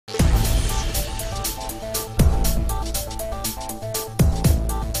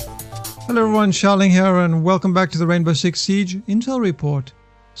Hello everyone, Xiaoling here and welcome back to the Rainbow Six Siege Intel Report.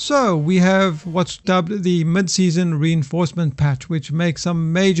 So we have what's dubbed the mid-season reinforcement patch, which makes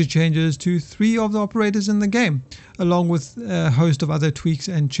some major changes to 3 of the operators in the game, along with a host of other tweaks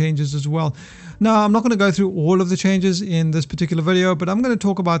and changes as well. Now I'm not going to go through all of the changes in this particular video, but I'm going to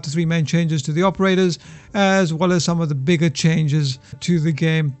talk about the 3 main changes to the operators, as well as some of the bigger changes to the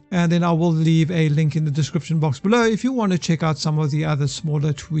game, and then I will leave a link in the description box below if you want to check out some of the other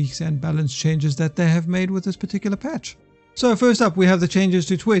smaller tweaks and balance changes that they have made with this particular patch. So first up we have the changes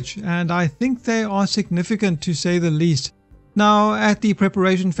to Twitch, and I think they are significant to say the least. Now at the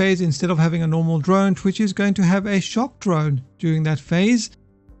preparation phase, instead of having a normal drone, Twitch is going to have a shock drone during that phase,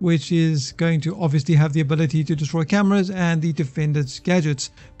 which is going to obviously have the ability to destroy cameras and the defenders'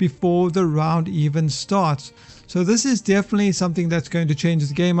 gadgets before the round even starts. So this is definitely something that's going to change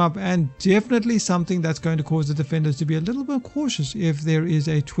the game up, and definitely something that's going to cause the defenders to be a little bit cautious if there is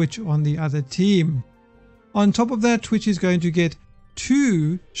a Twitch on the other team. On top of that, Twitch is going to get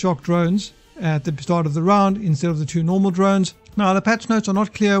 2 shock drones at the start of the round instead of the 2 normal drones. Now the patch notes are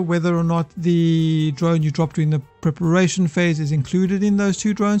not clear whether or not the drone you drop during the preparation phase is included in those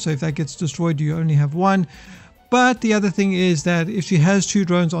 2 drones, so if that gets destroyed you only have 1. But the other thing is that if she has 2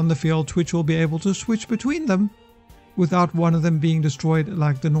 drones on the field, Twitch will be able to switch between them without one of them being destroyed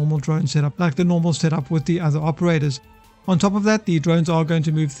like the normal drone setup, like the normal setup with the other operators. On top of that, the drones are going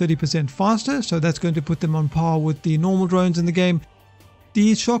to move 30% faster, so that's going to put them on par with the normal drones in the game.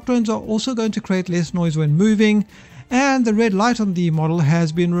 The shock drones are also going to create less noise when moving, and the red light on the model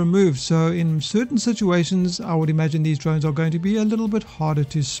has been removed, so in certain situations I would imagine these drones are going to be a little bit harder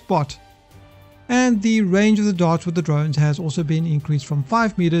to spot. And the range of the darts with the drones has also been increased from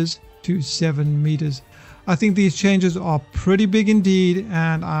 5 meters to 7 meters. I think these changes are pretty big indeed,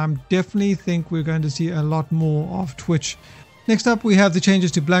 and I definitely think we're going to see a lot more of Twitch. Next up we have the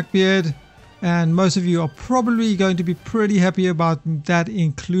changes to Blackbeard, and most of you are probably going to be pretty happy about that,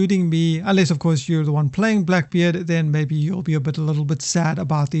 including me, unless of course you're the one playing Blackbeard, then maybe you'll be a little bit sad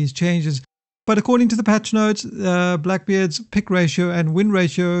about these changes. But according to the patch notes, Blackbeard's pick ratio and win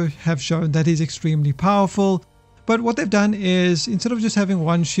ratio have shown that he's extremely powerful. But what they've done is, instead of just having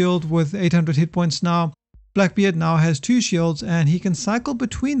 1 shield with 800 hit points now, Blackbeard now has 2 shields, and he can cycle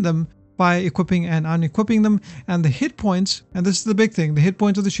between them by equipping and unequipping them, and the hit points, and this is the big thing, the hit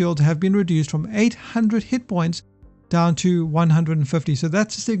points of the shield have been reduced from 800 hit points down to 150. So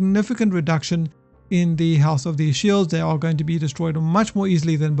that's a significant reduction in the health of these shields. They are going to be destroyed much more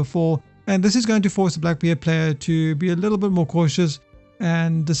easily than before, and this is going to force the Blackbeard player to be a little bit more cautious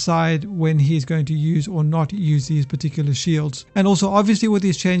and decide when he's going to use or not use these particular shields. And also obviously with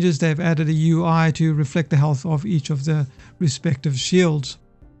these changes they've added a UI to reflect the health of each of the respective shields.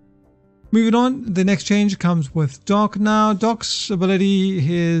 Moving on, the next change comes with Doc. Now Doc's ability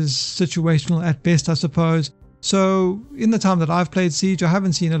is situational at best, I suppose. So in the time that I've played Siege, I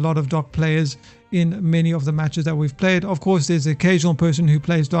haven't seen a lot of Doc players in many of the matches that we've played. Of course there's the occasional person who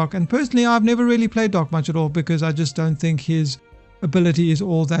plays Doc, and personally I've never really played Doc much at all because I just don't think his ability is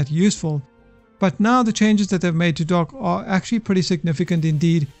all that useful. But now the changes that they've made to Doc are actually pretty significant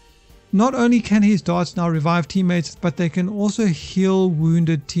indeed. Not only can his darts now revive teammates, but they can also heal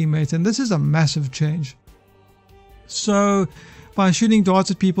wounded teammates, and this is a massive change. So by shooting darts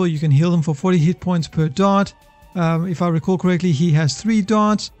at people you can heal them for 40 hit points per dart. If I recall correctly, he has 3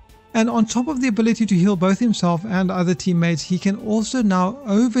 darts, and on top of the ability to heal both himself and other teammates, he can also now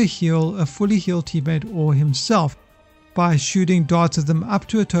overheal a fully healed teammate or himself by shooting darts at them up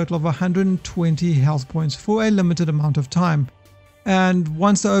to a total of 120 health points for a limited amount of time. And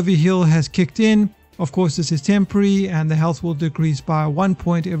once the overheal has kicked in, of course this is temporary, and the health will decrease by 1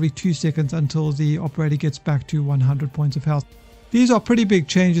 point every 2 seconds until the operator gets back to 100 points of health. These are pretty big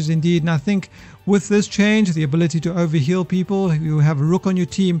changes indeed, and I think with this change, the ability to overheal people, you have a Rook on your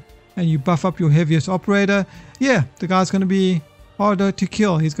team and you buff up your heaviest operator, yeah, the guy's going to be harder to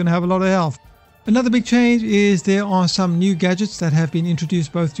kill, he's going to have a lot of health. Another big change is there are some new gadgets that have been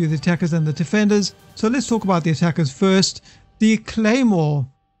introduced both to the attackers and the defenders. So let's talk about the attackers first. The Claymore.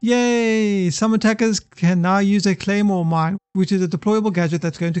 Yay! Some attackers can now use a Claymore mine, which is a deployable gadget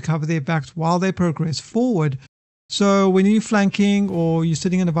that's going to cover their backs while they progress forward. So when you're flanking or you're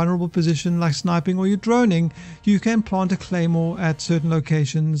sitting in a vulnerable position like sniping or you're droning, you can plant a Claymore at certain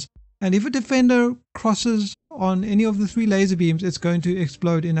locations. And if a defender crosses on any of the 3 laser beams, it's going to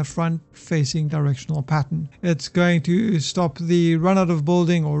explode in a front-facing directional pattern. It's going to stop the run out of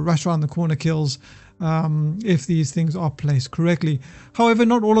building or rush around the corner kills if these things are placed correctly. However,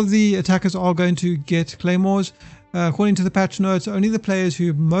 not all of the attackers are going to get claymores. According to the patch notes, only the players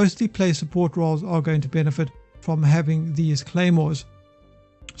who mostly play support roles are going to benefit from having these claymores.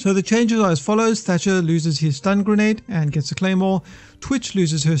 So the changes are as follows. Thatcher loses his stun grenade and gets a claymore. Twitch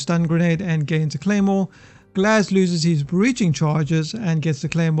loses her stun grenade and gains a claymore. Glaz loses his breaching charges and gets the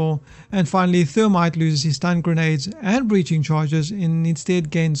claymore. And finally, Thermite loses his stun grenades and breaching charges and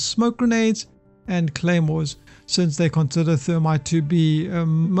instead gains smoke grenades and claymores, since they consider Thermite to be a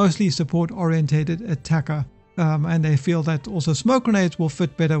mostly support orientated attacker. And they feel that also smoke grenades will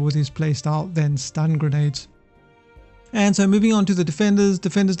fit better with his playstyle than stun grenades. And so moving on to the defenders.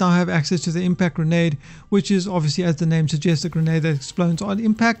 Defenders now have access to the impact grenade, which is obviously, as the name suggests, a grenade that explodes on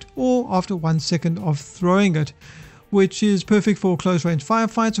impact or after 1 second of throwing it, which is perfect for close range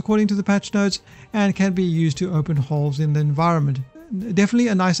firefights according to the patch notes and can be used to open holes in the environment. Definitely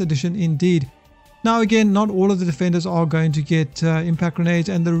a nice addition indeed. Now again, not all of the defenders are going to get impact grenades,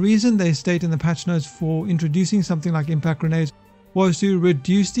 and the reason they state in the patch notes for introducing something like impact grenades was to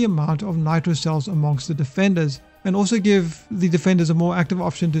reduce the amount of nitro cells amongst the defenders, and also give the defenders a more active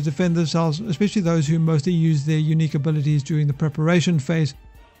option to defend themselves, especially those who mostly use their unique abilities during the preparation phase.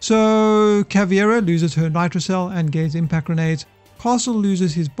 So Caveira loses her nitro cell and gains impact grenades. Castle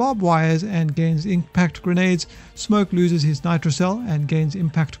loses his barbed wires and gains impact grenades. Smoke loses his nitro cell and gains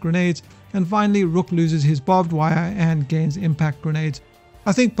impact grenades. And finally, Rook loses his barbed wire and gains impact grenades.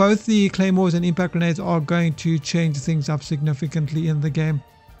 I think both the claymores and impact grenades are going to change things up significantly in the game.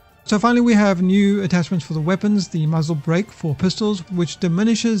 So finally, we have new attachments for the weapons. The muzzle brake for pistols, which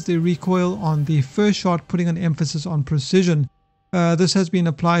diminishes the recoil on the first shot, putting an emphasis on precision. This has been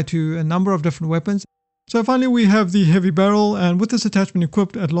applied to a number of different weapons. So finally, we have the heavy barrel, and with this attachment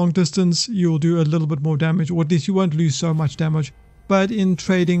equipped at long distance, you'll do a little bit more damage, or at least you won't lose so much damage, but in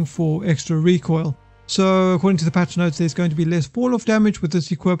trading for extra recoil. So according to the patch notes, there's going to be less fall-off damage with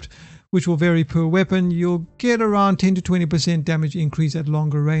this equipped, which will vary per weapon. You'll get around 10 to 20% damage increase at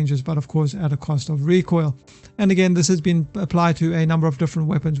longer ranges, but of course at a cost of recoil. And again, this has been applied to a number of different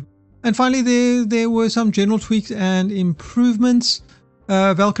weapons. And finally, there were some general tweaks and improvements.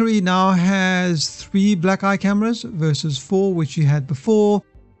 Valkyrie now has 3 black eye cameras versus 4, which she had before.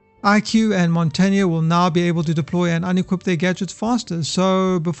 IQ and Montaigne will now be able to deploy and unequip their gadgets faster.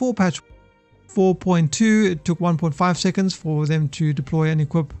 So before patch 4.2, it took 1.5 seconds for them to deploy and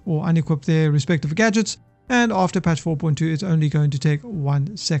equip or unequip their respective gadgets. And after patch 4.2, it's only going to take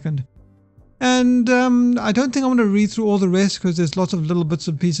 1 second. And I don't think I'm going to read through all the rest because there's lots of little bits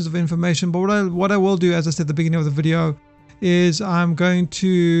and pieces of information. But what I will do, as I said at the beginning of the video, is I'm going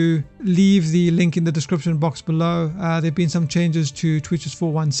to leave the link in the description box below. There have been some changes to Twitch's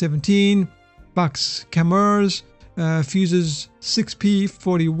 4117, Buck's cameras, Fuse's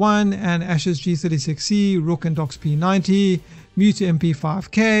 6P41 and Ash's G36C, Rook and Doc's P90, Mute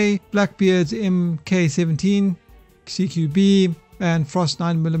MP5K, Blackbeard's MK17 CQB, and Frost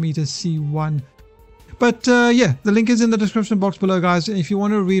 9mm C1. But yeah, the link is in the description box below, guys. If you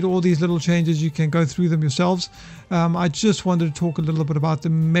want to read all these little changes, you can go through them yourselves. I just wanted to talk a little bit about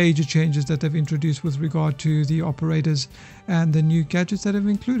the major changes that they've introduced with regard to the operators and the new gadgets that have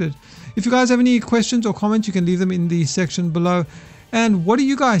included. If you guys have any questions or comments, you can leave them in the section below. And what do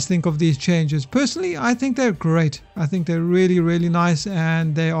you guys think of these changes? Personally, I think they're great. I think they're really, really nice,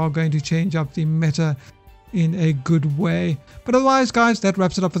 and they are going to change up the meta in a good way. But otherwise, guys, that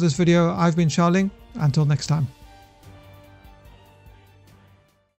wraps it up for this video. I've been Xiaoling. Until next time.